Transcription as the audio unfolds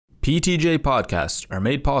PTJ podcasts are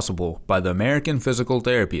made possible by the American Physical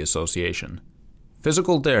Therapy Association.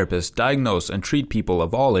 Physical therapists diagnose and treat people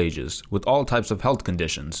of all ages with all types of health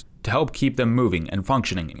conditions to help keep them moving and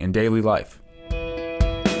functioning in daily life.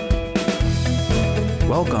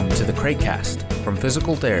 Welcome to the Craigcast from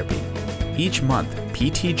Physical Therapy. Each month,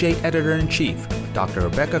 PTJ Editor-in-Chief, Dr.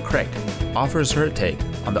 Rebecca Craig, offers her take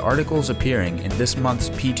on the articles appearing in this month's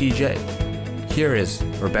PTJ. Here is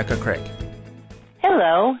Rebecca Craig.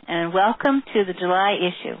 Hello, and welcome to the July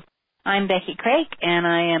issue. I'm Becky Craig, and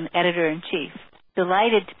I am Editor-in-Chief.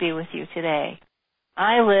 Delighted to be with you today.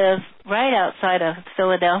 I live right outside of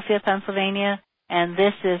Philadelphia, Pennsylvania, and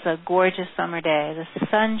this is a gorgeous summer day. The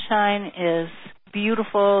sunshine is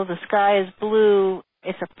beautiful, the sky is blue.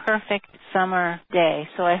 It's a perfect summer day,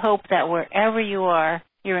 so I hope that wherever you are,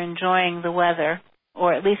 you're enjoying the weather,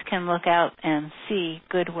 or at least can look out and see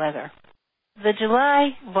good weather. The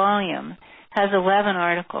July volume has 11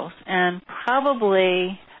 articles, and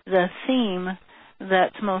probably the theme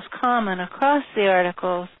that's most common across the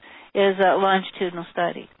articles is longitudinal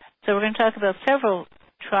study. So we're going to talk about several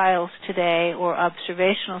trials today or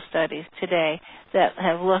observational studies today that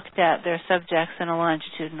have looked at their subjects in a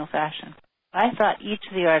longitudinal fashion. I thought each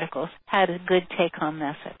of the articles had a good take-home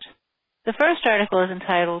message. The first article is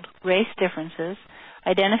entitled Race Differences,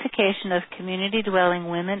 Identification of Community-Dwelling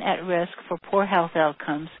Women at Risk for Poor Health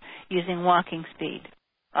Outcomes Using Walking Speed,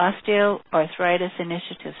 Osteoarthritis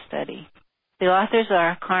Initiative Study. The authors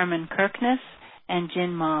are Carmen Kirkness and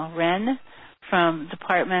Jinma Ren from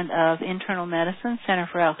Department of Internal Medicine, Center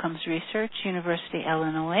for Outcomes Research, University,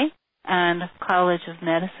 Illinois, and College of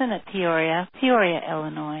Medicine at Peoria,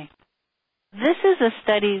 Illinois. This is a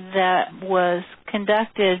study that was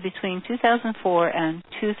conducted between 2004 and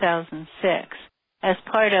 2006 as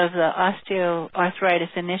part of the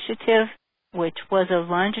Osteoarthritis Initiative, which was a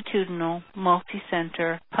longitudinal,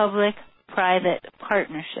 multi-center, public-private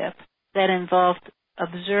partnership that involved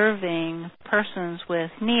observing persons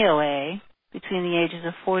with NEOA between the ages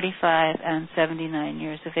of 45 and 79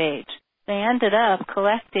 years of age. They ended up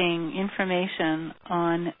collecting information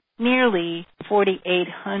on nearly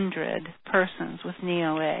 4,800 persons with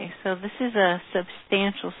NEOA. So this is a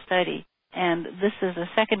substantial study, and this is a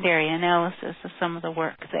secondary analysis of some of the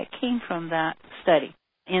work that came from that study.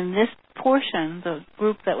 In this portion, the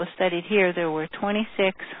group that was studied here, there were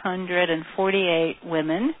 2,648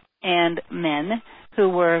 women and men who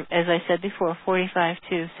were, as I said before, 45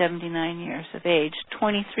 to 79 years of age,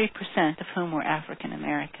 23% of whom were African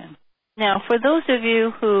American. Now, for those of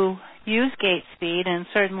you who use gait speed, and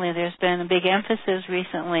certainly there's been a big emphasis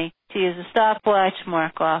recently to use a stopwatch,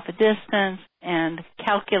 mark off a distance, and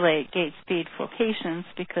calculate gait speed for patients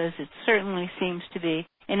because it certainly seems to be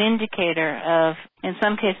an indicator of, in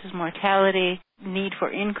some cases, mortality, need for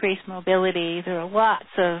increased mobility. There are lots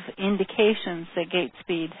of indications that gait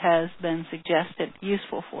speed has been suggested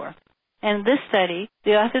useful for. And this study,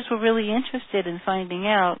 the authors were really interested in finding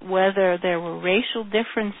out whether there were racial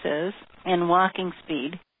differences in walking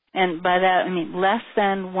speed, and by that I mean less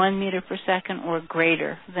than 1 meter per second or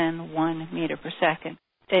greater than 1 meter per second.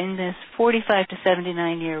 In this 45 to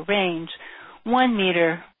 79 year range, 1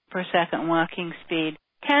 meter per second walking speed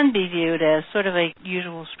can be viewed as sort of a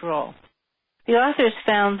usual stroll. The authors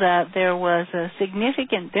found that there was a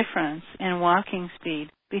significant difference in walking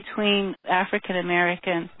speed between African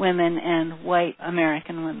American women and white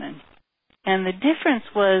American women. And the difference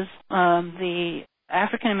was the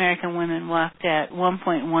African American women walked at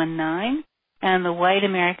 1.19 and the white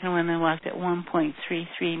American women walked at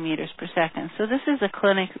 1.33 meters per second. So this is a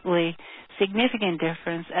clinically significant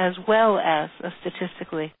difference as well as a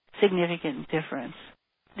statistically significant difference.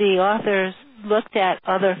 The authors looked at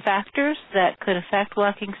other factors that could affect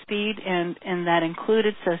walking speed, and that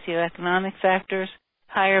included socioeconomic factors,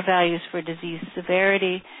 higher values for disease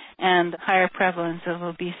severity, and higher prevalence of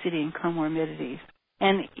obesity and comorbidities.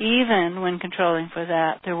 And even when controlling for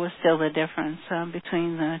that, there was still a difference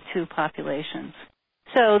between the two populations.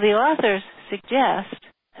 So the authors suggest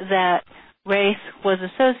that race was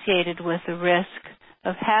associated with the risk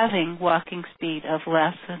of having walking speed of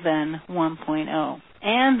less than 1.0,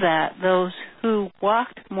 and that those who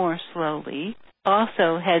walked more slowly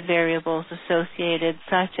also had variables associated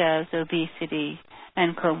such as obesity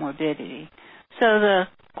and comorbidity. So the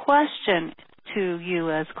question to you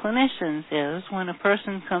as clinicians is, when a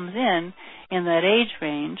person comes in that age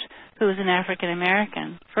range who is an African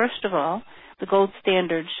American, first of all, the gold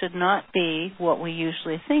standard should not be what we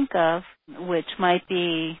usually think of, which might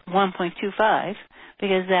be 1.25,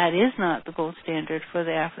 because that is not the gold standard for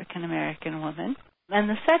the African American woman. And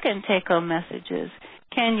the second take-home message is,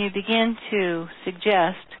 can you begin to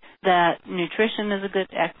suggest that nutrition is a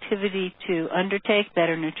good activity to undertake,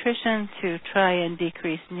 better nutrition, to try and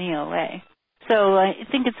decrease knee OA. So I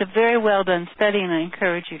think it's a very well done study, and I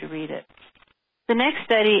encourage you to read it. The next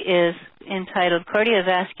study is entitled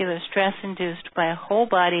Cardiovascular Stress Induced by a Whole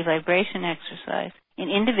Body Vibration Exercise in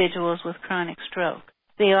Individuals with Chronic Stroke.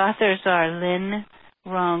 The authors are Lin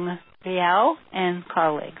Rong Liao and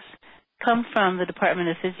colleagues. Come from the Department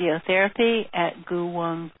of Physiotherapy at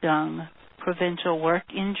Guangdong Provincial Work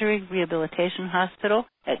Injury Rehabilitation Hospital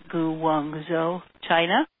at Guangzhou,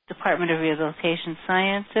 China, Department of Rehabilitation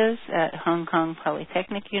Sciences at Hong Kong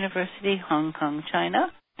Polytechnic University, Hong Kong, China,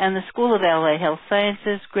 and the School of Allied Health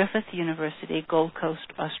Sciences, Griffith University, Gold Coast,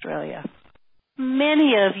 Australia.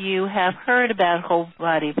 Many of you have heard about whole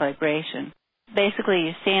body vibration. Basically,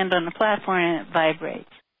 you stand on the platform and it vibrates.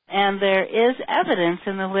 And there is evidence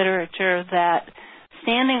in the literature that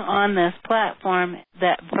standing on this platform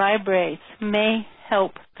that vibrates may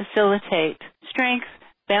help facilitate strength,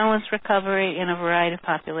 balance recovery in a variety of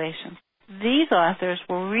populations. These authors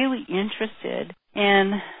were really interested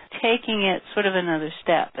in taking it sort of another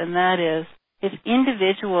step, and that is, if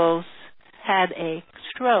individuals had a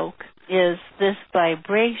stroke, is this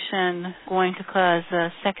vibration going to cause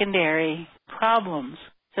secondary problems?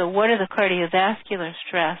 So what are the cardiovascular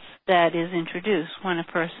stress that is introduced when a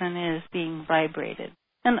person is being vibrated?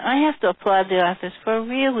 And I have to applaud the authors for a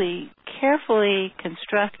really carefully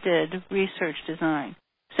constructed research design.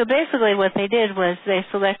 So basically what they did was they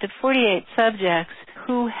selected 48 subjects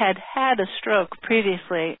who had had a stroke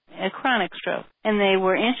previously, a chronic stroke, and they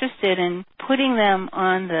were interested in putting them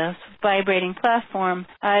on this vibrating platform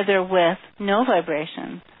either with no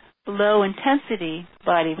vibration, low intensity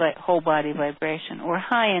whole body vibration, or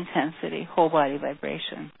high intensity whole body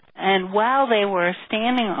vibration. And while they were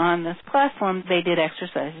standing on this platform, they did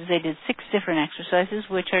exercises. They did 6 different exercises,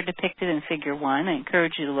 which are depicted in Figure 1. I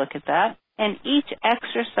encourage you to look at that. And each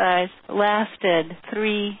exercise lasted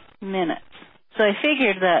 3 minutes. So I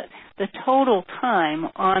figured that the total time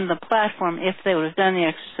on the platform, if they would have done the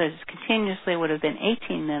exercises continuously, would have been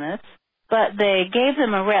 18 minutes. But they gave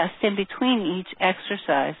them a rest in between each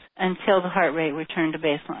exercise until the heart rate returned to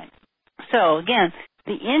baseline. So again,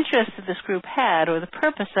 the interest that this group had, or the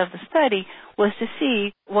purpose of the study, was to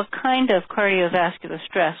see what kind of cardiovascular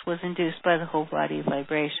stress was induced by the whole body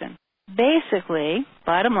vibration. Basically,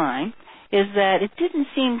 bottom line, is that it didn't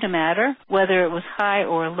seem to matter whether it was high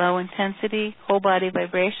or low intensity whole body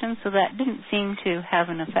vibration, so that didn't seem to have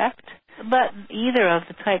an effect. But either of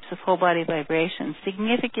the types of whole body vibration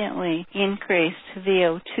significantly increased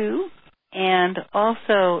VO2 and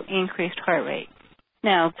also increased heart rate.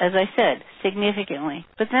 Now, as I said, significantly.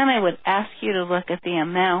 But then I would ask you to look at the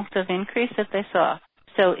amount of increase that they saw.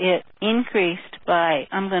 So it increased by,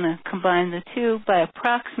 I'm going to combine the two, by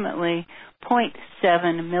approximately 0.7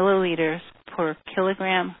 milliliters per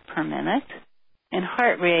kilogram per minute. And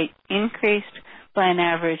heart rate increased by an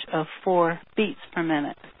average of 4 beats per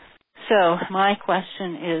minute. So my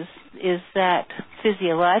question is that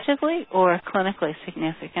physiologically or clinically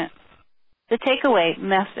significant? The takeaway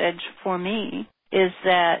message for me is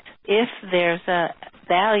that if there's a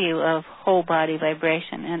value of whole body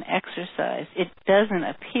vibration and exercise, it doesn't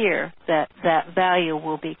appear that that value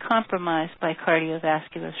will be compromised by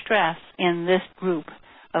cardiovascular stress in this group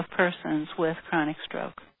of persons with chronic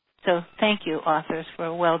stroke. So thank you, authors, for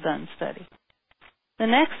a well-done study. The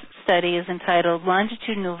next study is entitled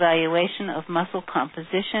Longitudinal Evaluation of Muscle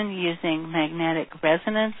Composition Using Magnetic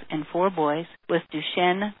Resonance in 4 Boys with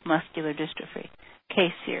Duchenne Muscular Dystrophy,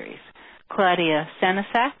 case series. Claudia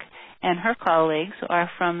Senesac and her colleagues are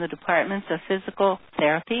from the Departments of Physical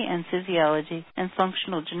Therapy and Physiology and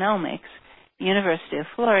Functional Genomics, University of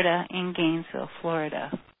Florida in Gainesville,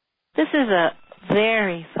 Florida. This is a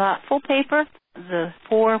very thoughtful paper. The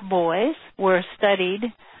 4 boys were studied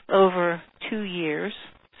over 2 years,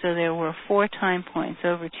 so there were 4 time points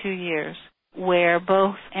over 2 years where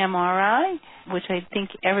both MRI, which I think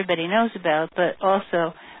everybody knows about, but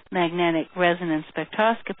also magnetic resonance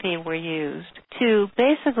spectroscopy were used to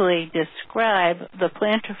basically describe the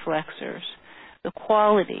plantar flexors, the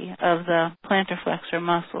quality of the plantar flexor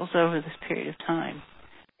muscles over this period of time.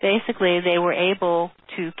 Basically, they were able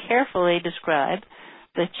to carefully describe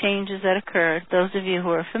the changes that occurred. Those of you who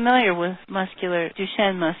are familiar with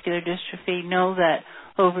Duchenne muscular dystrophy know that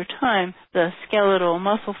over time, the skeletal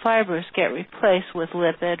muscle fibers get replaced with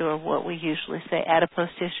lipid, or what we usually say adipose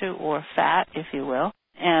tissue, or fat, if you will.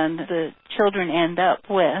 And the children end up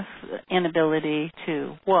with inability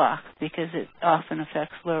to walk because it often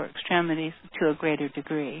affects lower extremities to a greater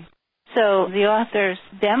degree. So the authors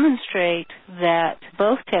demonstrate that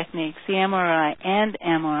both techniques, the MRI and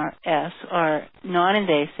MRS, are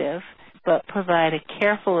non-invasive but provide a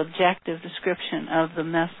careful, objective description of the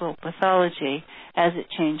muscle pathology as it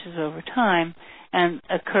changes over time and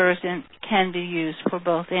occurs and can be used for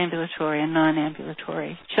both ambulatory and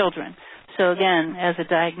non-ambulatory children. So again, as a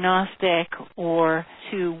diagnostic or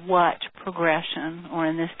to watch progression, or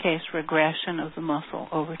in this case, regression of the muscle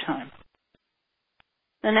over time.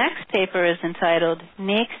 The next paper is entitled,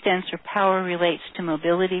 Knee Extensor Power Relates to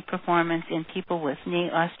Mobility Performance in People with Knee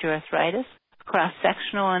Osteoarthritis,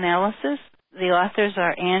 Cross-Sectional Analysis. The authors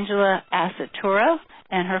are Angela Acetura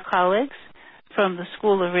and her colleagues from the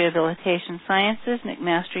School of Rehabilitation Sciences,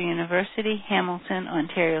 McMaster University, Hamilton,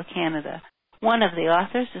 Ontario, Canada. One of the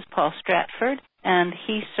authors is Paul Stratford, and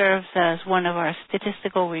he serves as one of our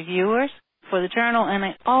statistical reviewers for the journal, and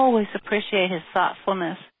I always appreciate his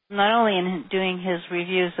thoughtfulness, not only in doing his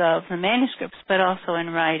reviews of the manuscripts, but also in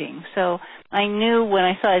writing. So I knew when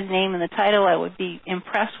I saw his name in the title I would be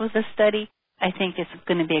impressed with the study. I think it's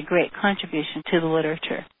going to be a great contribution to the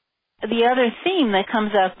literature. The other theme that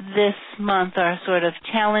comes up this month are sort of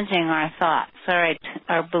challenging our thoughts,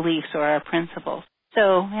 our beliefs, or our principles.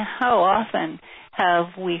 So how often have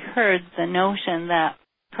we heard the notion that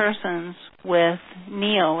persons with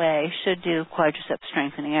knee OA should do quadriceps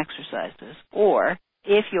strengthening exercises? Or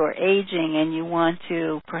if you're aging and you want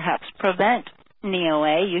to perhaps prevent knee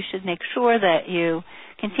OA, you should make sure that you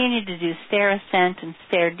continue to do stair ascent and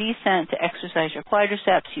stair descent to exercise your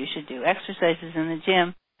quadriceps. You should do exercises in the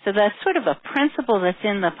gym. So that's sort of a principle that's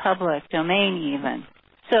in the public domain even.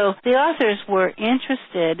 So the authors were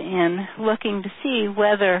interested in looking to see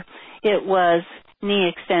whether it was knee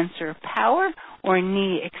extensor power or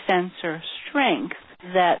knee extensor strength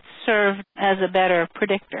that served as a better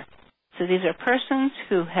predictor. So these are persons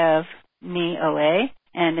who have knee OA,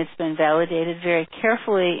 and it's been validated very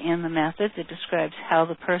carefully in the methods. It describes how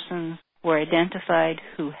the persons were identified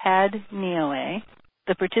who had knee OA.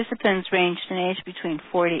 The participants ranged in age between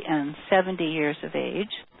 40 and 70 years of age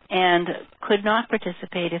and could not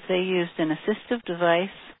participate if they used an assistive device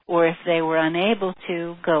or if they were unable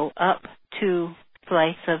to go up 2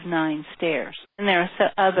 flights of 9 stairs. And there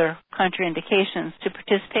are other contraindications to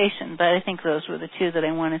participation, but I think those were the two that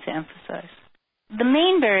I wanted to emphasize. The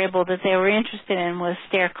main variable that they were interested in was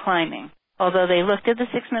stair climbing. Although they looked at the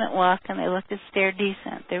 6-minute walk and they looked at stair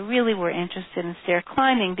descent, they really were interested in stair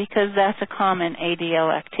climbing because that's a common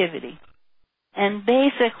ADL activity. And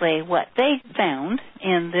basically what they found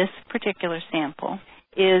in this particular sample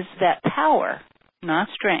is that power, not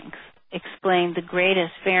strength, explained the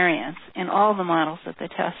greatest variance in all the models that they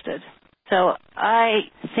tested. So I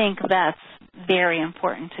think that's very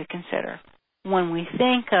important to consider. When we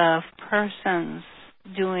think of persons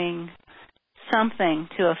doing something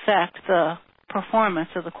to affect the performance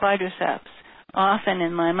of the quadriceps, often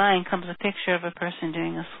in my mind comes a picture of a person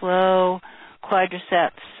doing a slow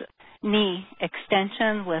quadriceps knee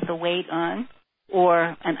extension with a weight on,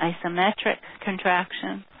 or an isometric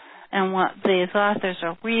contraction. And what these authors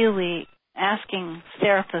are really asking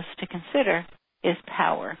therapists to consider is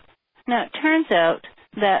power. Now, it turns out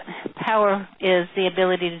that power is the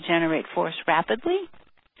ability to generate force rapidly.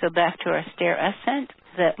 So back to our stair ascent,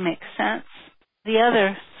 that makes sense. The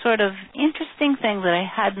other sort of interesting thing that I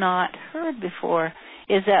had not heard before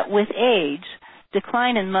is that with age,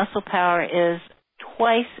 decline in muscle power is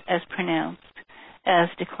twice as pronounced as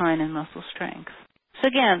decline in muscle strength. So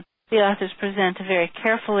again, the authors present a very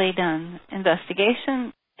carefully done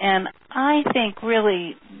investigation, and I think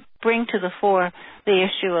really bring to the fore the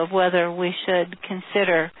issue of whether we should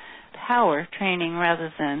consider power training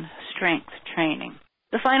rather than strength training.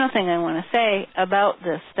 The final thing I want to say about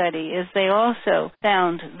this study is they also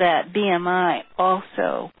found that BMI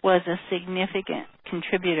also was a significant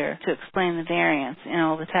contributor to explain the variance in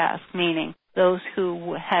all the tasks, meaning those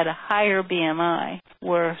who had a higher BMI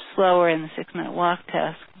were slower in the 6-minute walk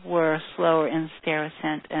test, were slower in stair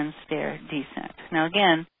ascent and stair descent. Now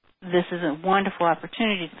again, this is a wonderful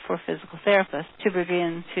opportunity for physical therapists to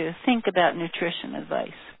begin to think about nutrition advice.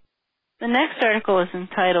 The next article is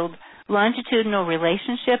entitled Longitudinal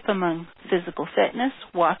Relationship Among Physical Fitness,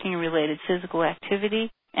 Walking-Related Physical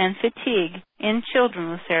Activity, and Fatigue in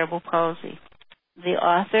Children with Cerebral Palsy. The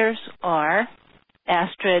authors are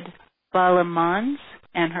Astrid Balemans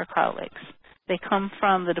and her colleagues. They come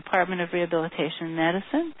from the Department of Rehabilitation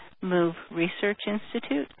Medicine, MOVE Research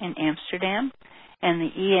Institute in Amsterdam, and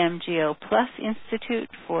the EMGO Plus Institute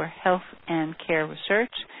for Health and Care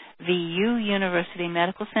Research, VU University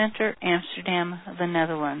Medical Center, Amsterdam, the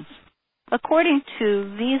Netherlands. According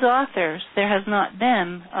to these authors, there has not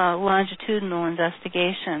been a longitudinal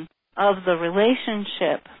investigation of the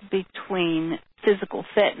relationship between physical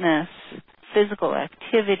fitness, physical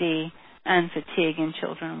activity, and fatigue in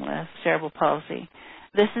children with cerebral palsy.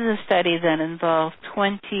 This is a study that involved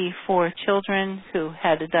 24 children who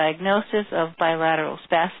had a diagnosis of bilateral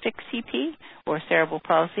spastic CP, or cerebral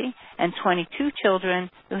palsy, and 22 children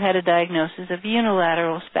who had a diagnosis of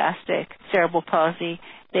unilateral spastic cerebral palsy.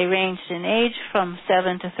 They ranged in age from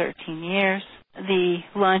 7 to 13 years. The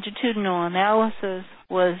longitudinal analysis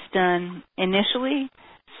was done initially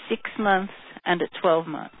 6 months and at 12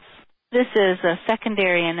 months. This is a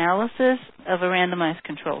secondary analysis of a randomized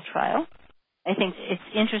controlled trial. I think it's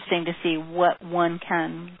interesting to see what one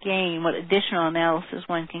can gain, what additional analysis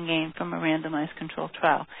one can gain from a randomized controlled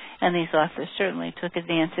trial. And these authors certainly took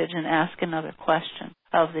advantage and asked another question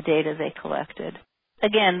of the data they collected.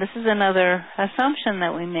 Again, this is another assumption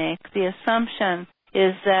that we make. The assumption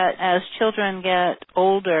is that as children get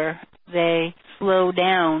older, they slow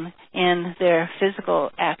down in their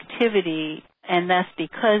physical activity, and that's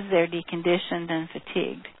because they're deconditioned and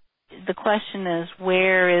fatigued. The question is,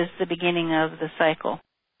 where is the beginning of the cycle?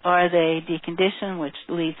 Are they deconditioned, which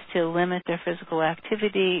leads to limit their physical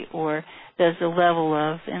activity, or does the level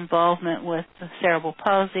of involvement with the cerebral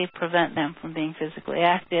palsy prevent them from being physically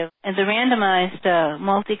active? And the randomized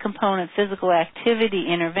multi-component physical activity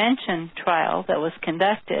intervention trial that was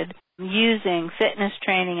conducted using fitness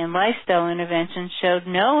training and lifestyle intervention showed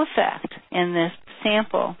no effect in this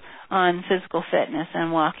sample on physical fitness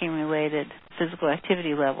and walking-related physical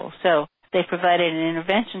activity levels. So they provided an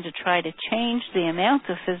intervention to try to change the amount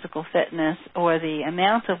of physical fitness or the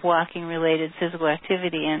amount of walking-related physical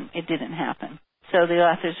activity, and it didn't happen. So the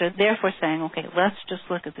authors are therefore saying, okay, let's just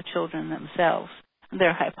look at the children themselves.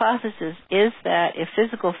 Their hypothesis is that if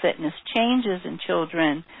physical fitness changes in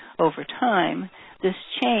children over time, this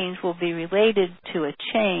change will be related to a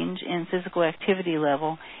change in physical activity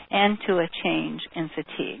level and to a change in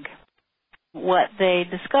fatigue. What they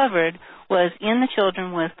discovered was in the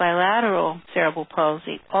children with bilateral cerebral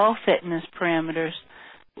palsy, all fitness parameters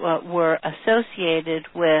were associated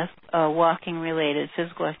with a walking-related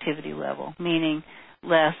physical activity level, meaning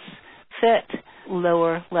less fit,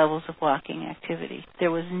 lower levels of walking activity.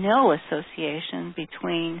 There was no association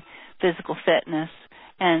between physical fitness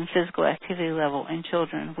and physical activity level in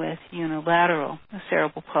children with unilateral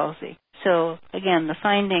cerebral palsy. So, again, the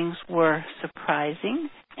findings were surprising,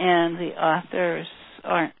 and the authors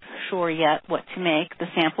aren't sure yet what to make. The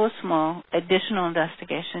sample is small. Additional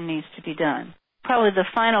investigation needs to be done. Probably the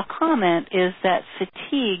final comment is that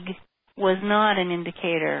fatigue was not an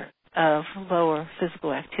indicator of lower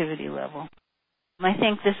physical activity level. I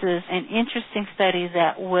think this is an interesting study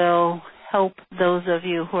that will help those of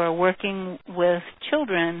you who are working with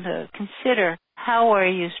children to consider how are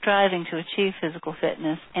you striving to achieve physical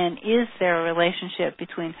fitness, and is there a relationship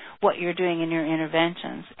between what you're doing in your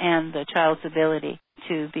interventions and the child's ability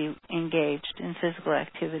to be engaged in physical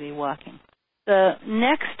activity walking. The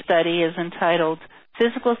next study is entitled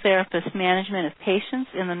Physical Therapist Management of Patients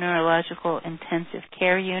in the Neurological Intensive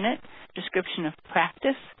Care Unit, Description of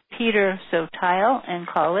Practice. Peter Sottile and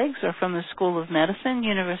colleagues are from the School of Medicine,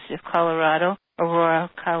 University of Colorado, Aurora,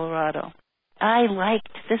 Colorado. I liked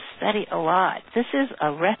this study a lot. This is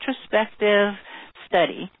a retrospective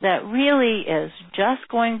study that really is just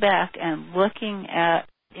going back and looking at,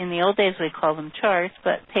 in the old days we call them charts,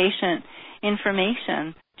 but patient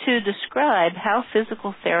information to describe how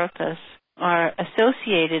physical therapists are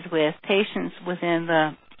associated with patients within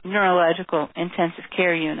the neurological intensive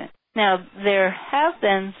care unit. Now, there have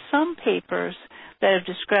been some papers that have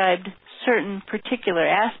described certain particular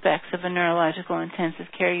aspects of a neurological intensive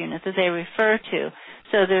care unit that they refer to.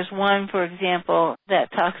 So there's one, for example,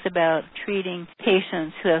 that talks about treating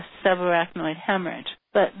patients who have subarachnoid hemorrhage.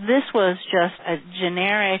 But this was just a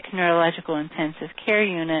generic neurological intensive care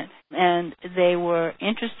unit, and they were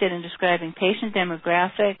interested in describing patient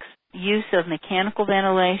demographics, use of mechanical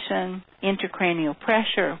ventilation, intracranial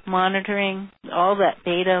pressure, monitoring. All that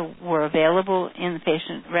data were available in the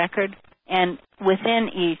patient record. And within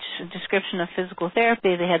each description of physical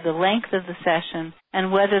therapy, they had the length of the session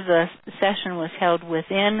and whether the session was held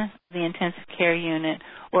within the intensive care unit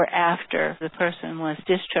or after the person was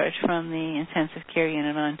discharged from the intensive care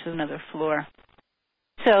unit onto another floor.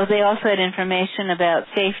 So they also had information about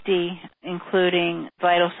safety, including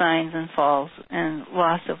vital signs and falls and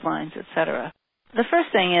loss of lines, etc. The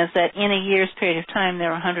first thing is that in a year's period of time, there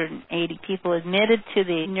were 180 people admitted to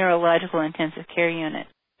the neurological intensive care unit.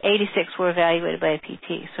 86 were evaluated by a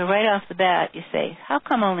PT. So right off the bat, you say, how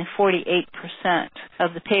come only 48%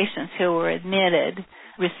 of the patients who were admitted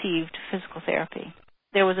received physical therapy?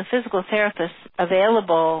 There was a physical therapist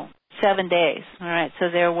available 7 days. All right, so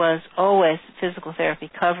there was always physical therapy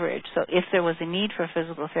coverage. So if there was a need for a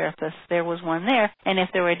physical therapist, there was one there, and if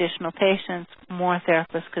there were additional patients, more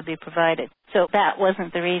therapists could be provided. So that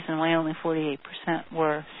wasn't the reason why only 48%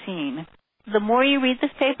 were seen. The more you read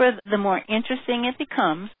this paper, the more interesting it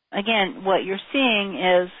becomes. Again, what you're seeing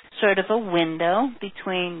is sort of a window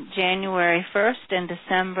between January 1st and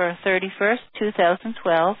December 31st,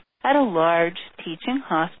 2012, at a large teaching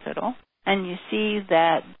hospital. And you see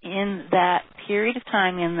that in that period of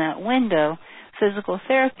time, in that window, physical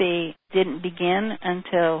therapy didn't begin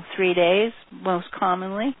until 3 days, most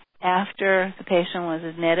commonly, after the patient was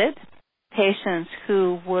admitted. Patients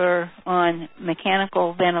who were on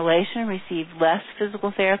mechanical ventilation received less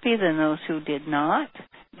physical therapy than those who did not.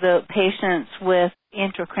 The patients with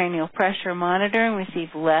intracranial pressure monitoring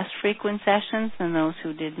received less frequent sessions than those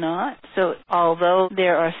who did not. So although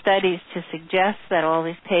there are studies to suggest that all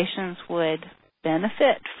these patients would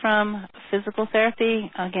benefit from physical therapy,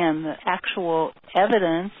 again, the actual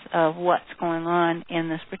evidence of what's going on in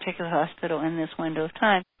this particular hospital in this window of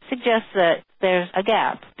time suggests that there's a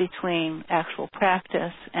gap between actual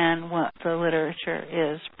practice and what the literature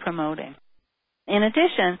is promoting. In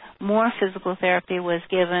addition, more physical therapy was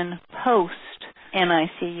given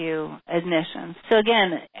post-NICU admissions. So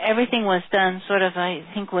again, everything was done sort of, I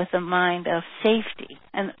think, with a mind of safety.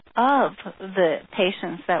 And of the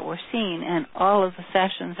patients that were seen and all of the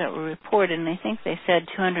sessions that were reported, and I think they said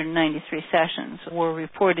 293 sessions were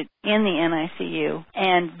reported in the NICU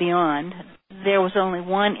and beyond, there was only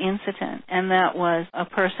one incident, and that was a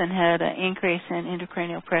person had an increase in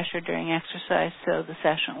intracranial pressure during exercise, so the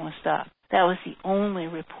session was stopped. That was the only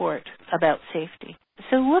report about safety.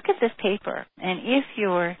 So look at this paper, and if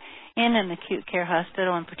you're in an acute care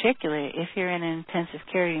hospital, and particularly if you're in an intensive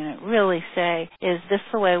care unit, really say, is this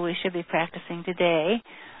the way we should be practicing today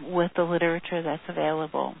with the literature that's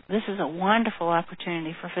available? This is a wonderful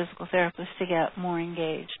opportunity for physical therapists to get more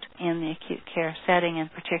engaged in the acute care setting, and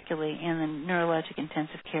particularly in the neurologic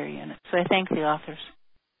intensive care unit. So I thank the authors.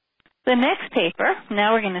 The next paper,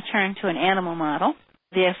 now we're going to turn to an animal model.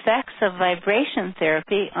 The effects of vibration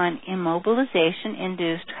therapy on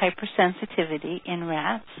immobilization-induced hypersensitivity in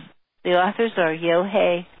rats. The authors are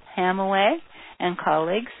Yohei Hamaway and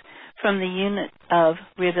colleagues from the Unit of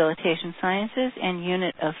Rehabilitation Sciences and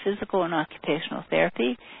Unit of Physical and Occupational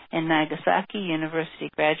Therapy in Nagasaki University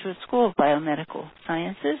Graduate School of Biomedical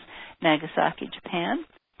Sciences, Nagasaki, Japan,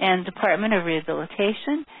 and Department of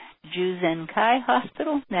Rehabilitation, Juzenkai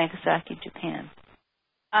Hospital, Nagasaki, Japan.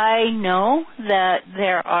 I know that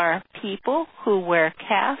there are people who wear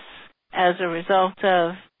casts as a result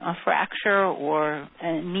of a fracture or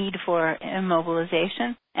a need for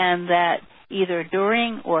immobilization, and that either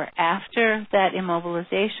during or after that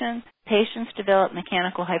immobilization, patients develop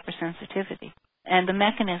mechanical hypersensitivity, and the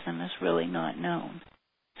mechanism is really not known.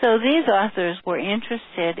 So these authors were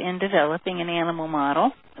interested in developing an animal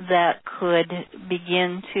model that could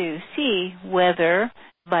begin to see whether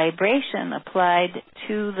vibration applied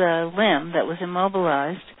to the limb that was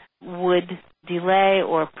immobilized would delay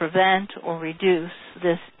or prevent or reduce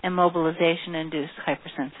this immobilization-induced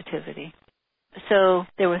hypersensitivity. So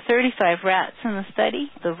there were 35 rats in the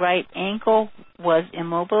study. The right ankle was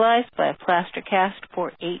immobilized by a plaster cast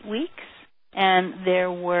for 8 weeks, and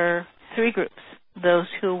there were 3 groups: those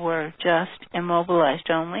who were just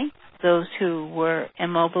immobilized only, those who were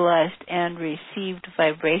immobilized and received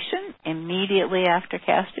vibration immediately after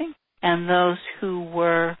casting, and those who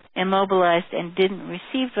were immobilized and didn't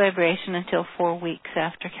receive vibration until 4 weeks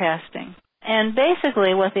after casting. And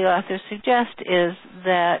basically what the authors suggest is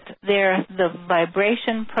that the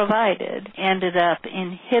vibration provided ended up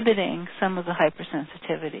inhibiting some of the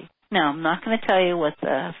hypersensitivity. Now, I'm not going to tell you what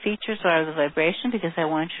the features are of the vibration because I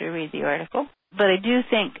want you to read the article. But I do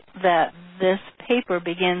think that this paper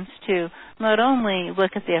begins to not only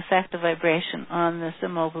look at the effect of vibration on this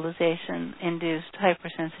immobilization-induced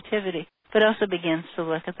hypersensitivity, but also begins to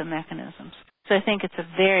look at the mechanisms. So I think it's a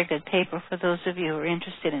very good paper for those of you who are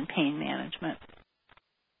interested in pain management.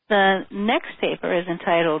 The next paper is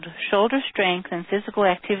entitled Shoulder Strength and Physical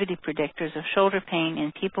Activity Predictors of Shoulder Pain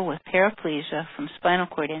in People with Paraplegia from Spinal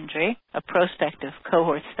Cord Injury, a prospective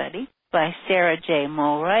cohort study, by Sarah J.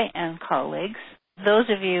 Mulroy and colleagues. Those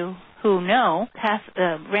of you who know,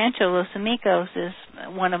 Rancho Los Amigos is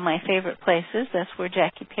one of my favorite places. That's where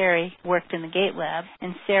Jackie Perry worked in the Gait Lab.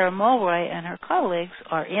 And Sarah Mulroy and her colleagues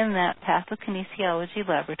are in that pathokinesiology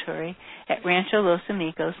laboratory at Rancho Los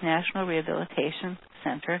Amigos National Rehabilitation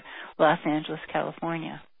Center, Los Angeles,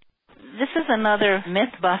 California. This is another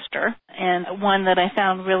myth buster, and one that I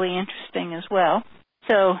found really interesting as well.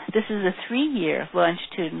 So this is a 3-year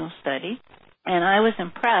longitudinal study, and I was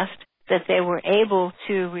impressed that they were able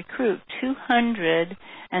to recruit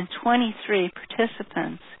 223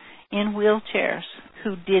 participants in wheelchairs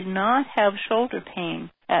who did not have shoulder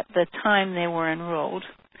pain at the time they were enrolled.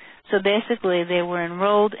 So basically, they were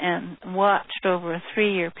enrolled and watched over a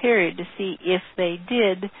 3-year period to see if they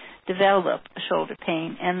did develop shoulder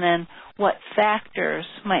pain and then what factors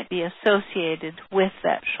might be associated with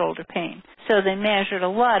that shoulder pain. So they measured a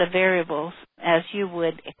lot of variables, as you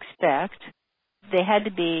would expect. They had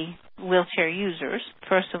to be wheelchair users,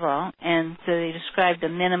 first of all, and so they described a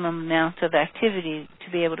minimum amount of activity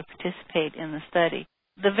to be able to participate in the study.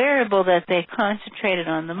 The variable that they concentrated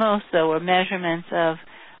on the most, though, were measurements of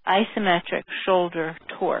isometric shoulder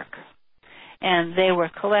torque, and they were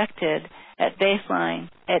collected at baseline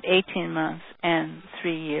at 18 months and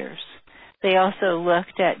 3 years. They also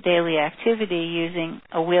looked at daily activity using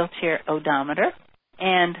a wheelchair odometer,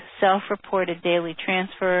 and self-reported daily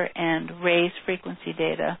transfer and raise frequency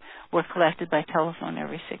data were collected by telephone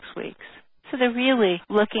every 6 weeks. So they're really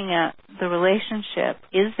looking at the relationship.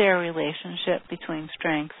 Is there a relationship between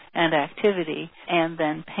strength and activity and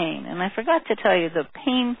then pain? And I forgot to tell you, the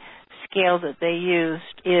pain scale that they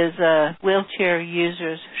used is a wheelchair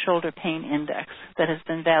user's shoulder pain index that has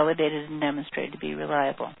been validated and demonstrated to be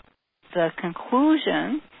reliable. The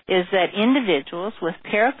conclusion is that individuals with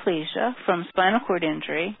paraplegia from spinal cord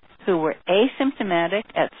injury who were asymptomatic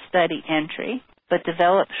at study entry but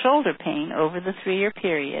developed shoulder pain over the 3-year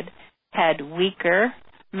period had weaker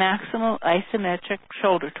maximal isometric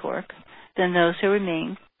shoulder torque than those who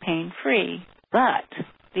remained pain-free. But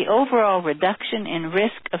the overall reduction in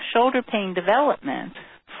risk of shoulder pain development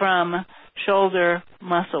from shoulder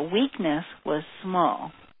muscle weakness was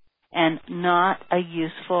small and not a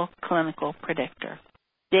useful clinical predictor.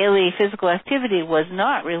 Daily physical activity was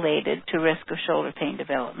not related to risk of shoulder pain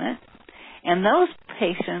development, and those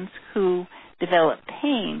patients who developed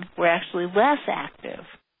pain were actually less active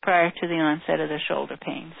prior to the onset of their shoulder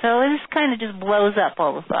pain. So this kind of just blows up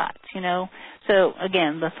all the thoughts, So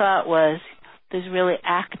again, the thought was these really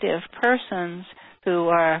active persons who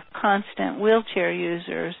are constant wheelchair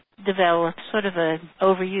users develop sort of an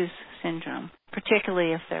overuse syndrome,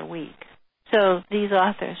 particularly if they're weak. So these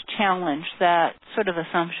authors challenge that sort of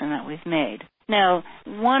assumption that we've made. Now,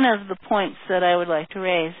 one of the points that I would like to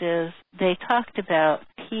raise is they talked about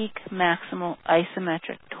peak maximal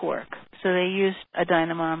isometric torque. So they used a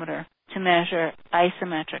dynamometer to measure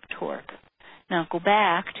isometric torque. Now, go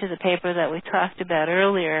back to the paper that we talked about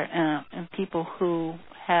earlier in people who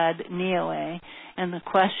had NEOA and the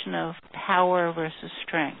question of power versus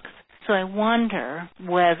strength. So I wonder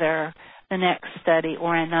whether the next study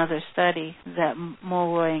or another study that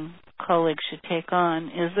Mulroy and colleagues should take on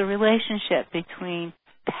is the relationship between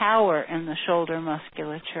power in the shoulder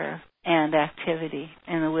musculature and activity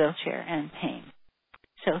in the wheelchair and pain.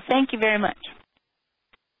 So thank you very much.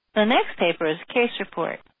 The next paper is a case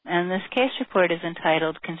report, and this case report is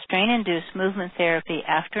entitled Constraint-Induced Movement Therapy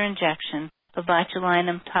After Injection of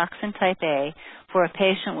Botulinum Toxin Type A for a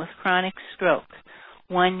Patient with Chronic Stroke,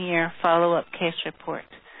 1-year follow-up case report.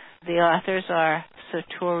 The authors are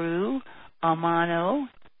Satoru Amano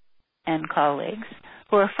and colleagues,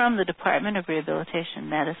 who are from the Department of Rehabilitation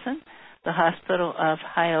Medicine, the Hospital of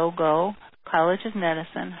Hyogo College of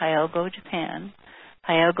Medicine, Hyogo, Japan,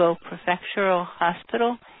 Hyogo Prefectural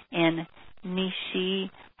Hospital in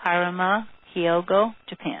Nishihara, Hyogo,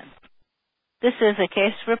 Japan. This is a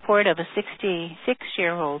case report of a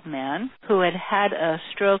 66-year-old man who had had a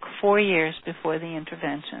stroke 4 years before the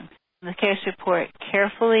intervention. The case report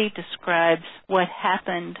carefully describes what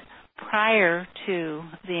happened prior to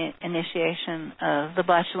the initiation of the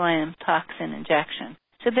botulinum toxin injection.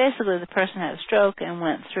 So basically, the person had a stroke and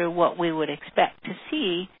went through what we would expect to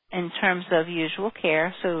see in terms of usual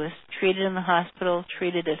care. So he was treated in the hospital,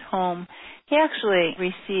 treated at home. He actually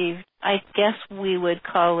received, I guess we would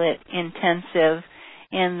call it intensive,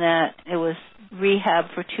 in that it was rehab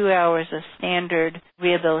for 2 hours of standard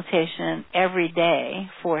rehabilitation every day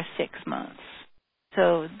for 6 months.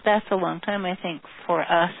 So that's a long time, I think, for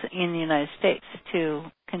us in the United States to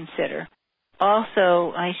consider.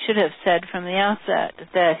 Also, I should have said from the outset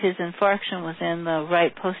that his infarction was in the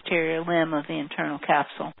right posterior limb of the internal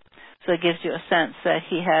capsule. So it gives you a sense that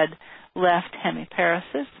he had left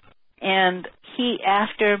hemiparesis. And he,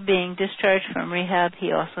 after being discharged from rehab,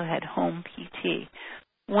 he also had home PT.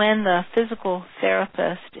 When the physical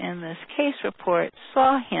therapist in this case report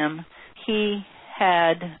saw him, he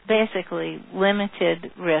had basically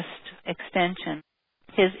limited wrist extension.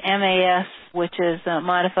 His MAS, which is a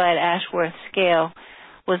modified Ashworth scale,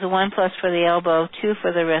 was a 1+ for the elbow, 2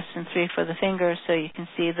 for the wrist, and 3 for the fingers, so you can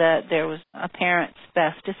see that there was apparent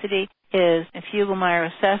spasticity. His Fuglemeyer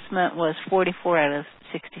assessment was 44 out of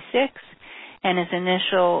 66, and his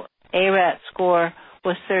initial ARAT score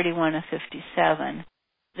was 31 of 57.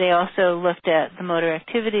 They also looked at the motor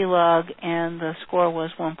activity log, and the score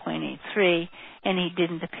was 1.83, and he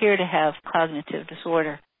didn't appear to have cognitive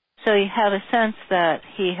disorder. So you have a sense that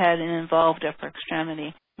he had an involved upper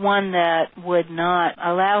extremity, one that would not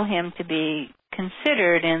allow him to be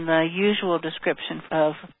considered in the usual description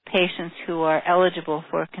of patients who are eligible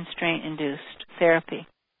for constraint-induced therapy.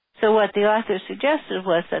 So what the author suggested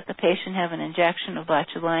was that the patient have an injection of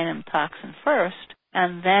botulinum toxin first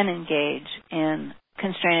and then engage in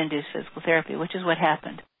constraint-induced physical therapy, which is what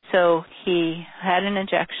happened. So he had an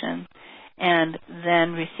injection and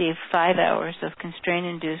then received 5 hours of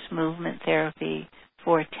constraint-induced movement therapy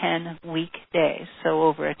for 10 weekdays, so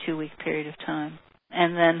over a 2-week period of time,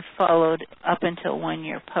 and then followed up until 1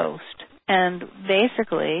 year post. And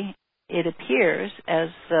basically, it appears as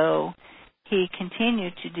though he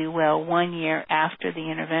continued to do well 1 year after the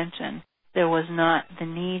intervention. There was not the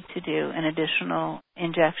need to do an additional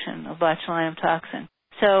injection of botulinum toxin.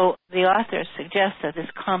 So the authors suggest that this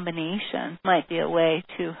combination might be a way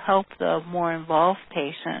to help the more involved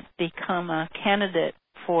patient become a candidate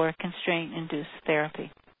for constraint-induced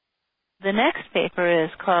therapy. The next paper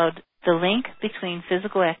is called The Link Between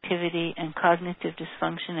Physical Activity and Cognitive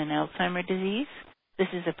Dysfunction in Alzheimer's Disease. This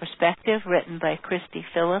is a perspective written by Christy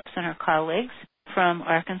Phillips and her colleagues from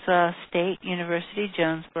Arkansas State University,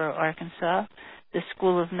 Jonesboro, Arkansas, the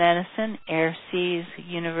School of Medicine, Erciyes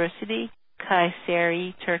University,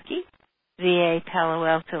 Kayseri, Turkey, VA Palo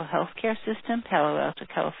Alto Healthcare System, Palo Alto,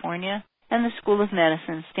 California, and the School of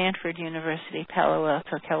Medicine, Stanford University, Palo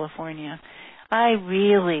Alto, California. I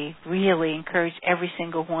really, really encourage every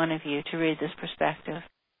single one of you to read this perspective.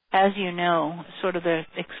 As you know, sort of the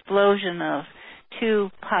explosion of two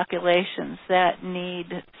populations that need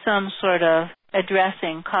some sort of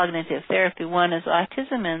addressing cognitive therapy. One is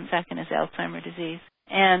autism and second is Alzheimer's disease.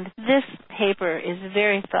 And this paper is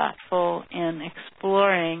very thoughtful in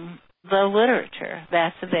exploring the literature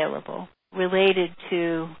that's available related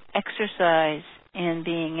to exercise and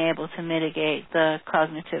being able to mitigate the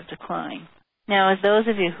cognitive decline. Now, as those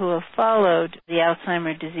of you who have followed the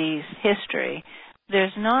Alzheimer's disease history,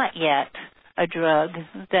 there's not yet a drug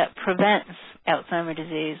that prevents Alzheimer's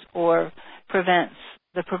disease or prevents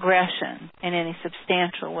the progression in any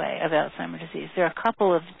substantial way of Alzheimer's disease. There are a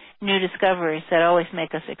couple of new discoveries that always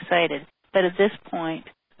make us excited, but at this point,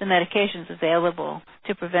 the medications available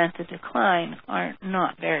to prevent the decline are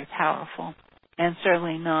not very powerful and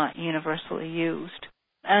certainly not universally used.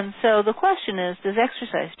 And so the question is, does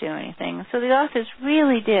exercise do anything? So the authors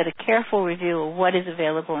really did a careful review of what is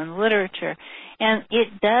available in the literature, and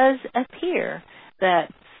it does appear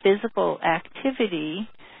that physical activity,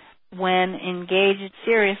 when engaged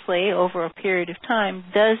seriously over a period of time,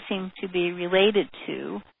 does seem to be related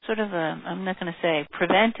to sort of I'm not going to say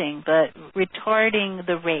preventing, but retarding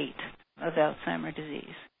the rate of Alzheimer's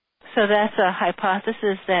disease. So that's a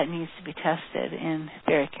hypothesis that needs to be tested in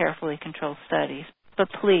very carefully controlled studies. But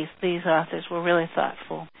please, these authors were really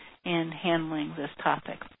thoughtful in handling this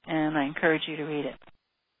topic, and I encourage you to read it.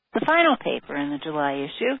 The final paper in the July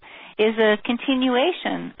issue is a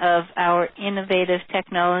continuation of our innovative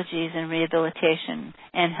technologies in rehabilitation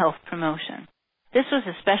and health promotion. This was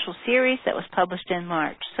a special series that was published in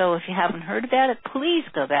March, so if you haven't heard about it, please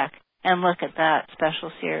go back and look at that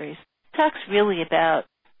special series. It talks really about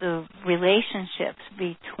the relationships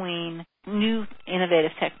between new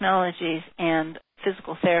innovative technologies and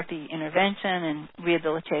physical therapy intervention and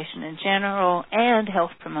rehabilitation in general and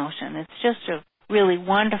health promotion. It's just a really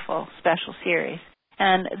wonderful special series.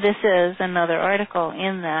 And this is another article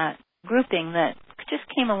in that grouping that just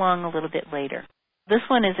came along a little bit later. This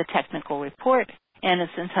one is a technical report, and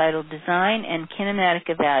it's entitled Design and Kinematic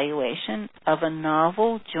Evaluation of a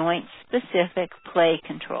Novel Joint-Specific Play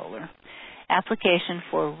Controller, Application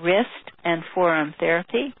for Wrist and Forearm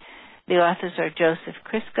Therapy. The authors are Joseph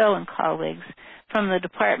Crisco and colleagues from the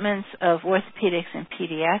Departments of Orthopedics and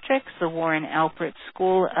Pediatrics, the Warren Alpert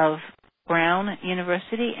School of Brown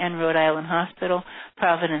University, and Rhode Island Hospital,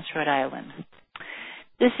 Providence, Rhode Island.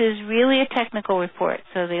 This is really a technical report,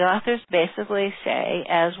 so the authors basically say,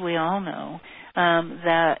 as we all know,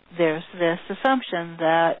 that there's this assumption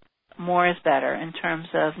that more is better in terms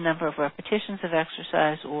of number of repetitions of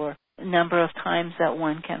exercise or number of times that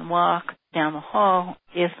one can walk down the hall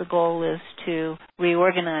if the goal is to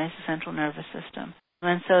reorganize the central nervous system.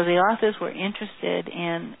 And so the authors were interested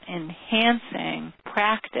in enhancing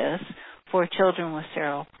practice for children with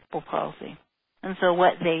cerebral palsy. And so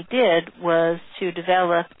what they did was to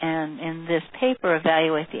develop and, in this paper,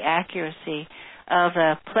 evaluate the accuracy of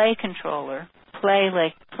a play controller, play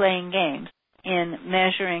like playing games, in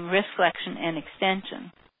measuring wrist flexion and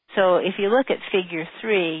extension. So if you look at figure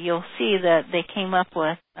 3, you'll see that they came up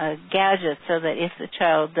with a gadget so that if the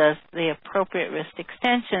child does the appropriate wrist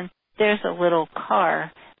extension, there's a little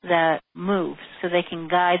car that moves, so they can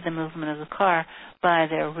guide the movement of the car by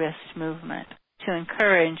their wrist movement to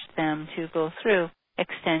encourage them to go through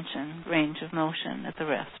extension, range of motion at the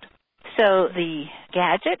wrist. So the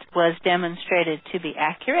gadget was demonstrated to be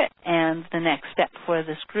accurate, and the next step for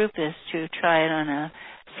this group is to try it on a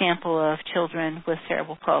sample of children with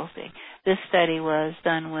cerebral palsy. This study was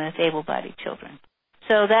done with able-bodied children.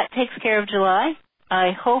 So that takes care of July.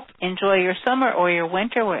 I hope enjoy your summer or your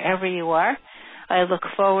winter wherever you are. I look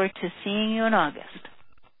forward to seeing you in August.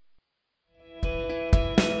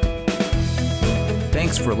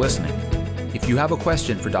 Thanks for listening. If you have a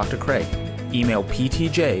question for Dr. Craig, email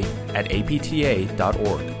ptj@apta.org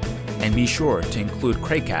and be sure to include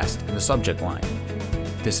Craigcast in the subject line.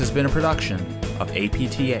 This has been a production of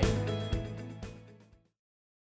APTA.